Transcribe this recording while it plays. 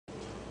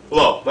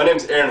Hello, my name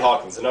is Aaron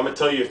Hawkins, and I'm going to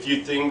tell you a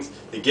few things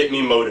that get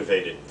me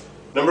motivated.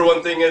 Number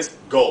one thing is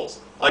goals.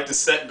 I like to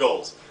set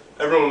goals.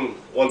 Everyone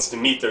wants to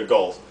meet their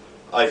goals.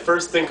 I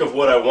first think of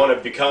what I want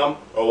to become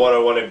or what I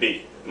want to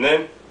be. And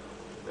then,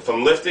 if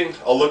I'm lifting,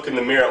 I'll look in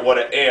the mirror at what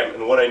I am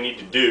and what I need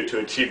to do to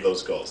achieve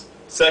those goals.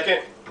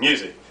 Second,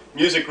 music.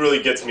 Music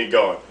really gets me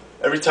going.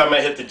 Every time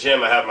I hit the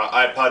gym, I have my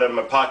iPod in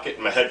my pocket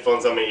and my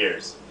headphones on my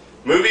ears.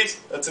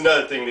 Movies, that's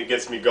another thing that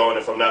gets me going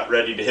if I'm not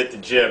ready to hit the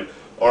gym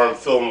or I'm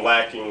feeling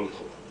lacking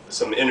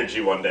some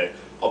energy one day.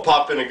 I'll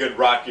pop in a good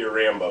Rocky or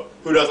Rambo.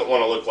 Who doesn't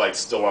want to look like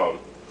Stallone?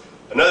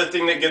 Another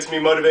thing that gets me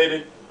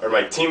motivated are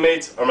my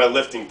teammates or my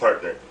lifting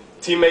partner.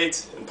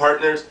 Teammates and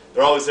partners,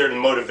 they're always there to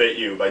motivate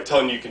you by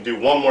telling you can do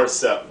one more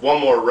set,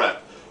 one more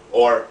rep,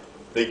 or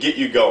they get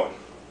you going.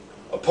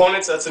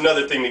 Opponents, that's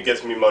another thing that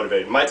gets me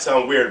motivated. It might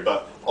sound weird,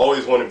 but I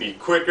always want to be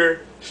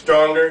quicker,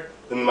 stronger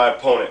than my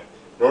opponent.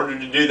 In order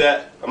to do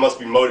that, I must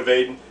be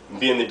motivated and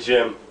be in the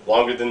gym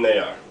longer than they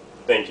are.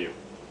 Thank you.